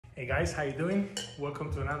Hey guys, how you doing?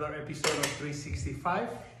 Welcome to another episode of 365.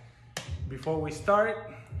 Before we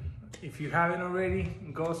start, if you haven't already,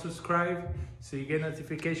 go subscribe so you get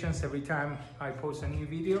notifications every time I post a new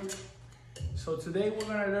video. So today we're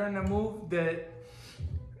gonna learn a move that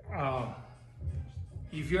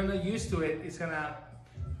if you're not used to it, it's gonna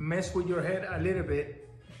mess with your head a little bit,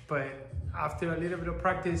 but after a little bit of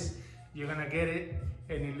practice, you're gonna get it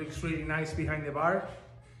and it looks really nice behind the bar.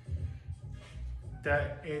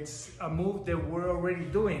 That it's a move that we're already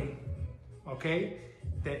doing, okay?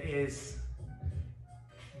 That is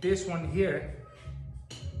this one here,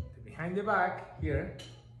 behind the back here,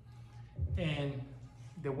 and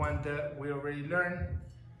the one that we already learned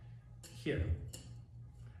here.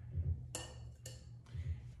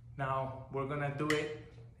 Now we're gonna do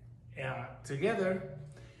it together,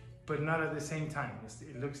 but not at the same time.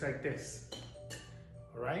 It looks like this,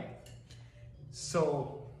 all right?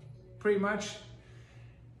 So pretty much,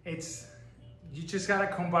 you just gotta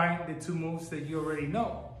combine the two moves that you already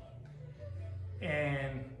know.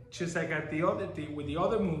 And just like with the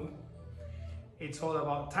other move, it's all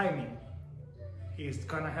about timing. It's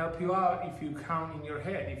gonna help you out if you count in your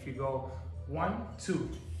head. If you go 1, 2.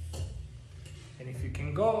 And if you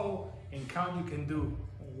can go and count, you can do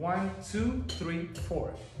 1, 2, 3,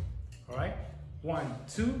 4. All right? 1,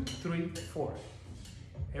 2, 3, 4.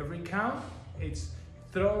 Every count, it's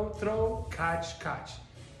throw, throw, catch, catch.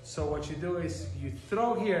 So what you do is you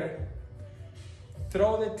throw here,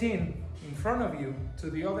 throw the tin in front of you to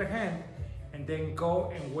the other hand, and then go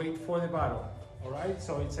and wait for the bottle. All right?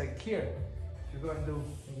 So it's like here. You're going to do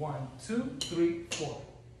 1, 2, 3, 4.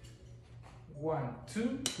 1,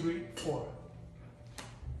 2, 3, 4.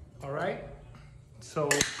 All right? So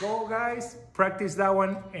go guys, practice that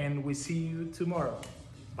one, and we see you tomorrow.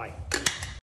 Bye.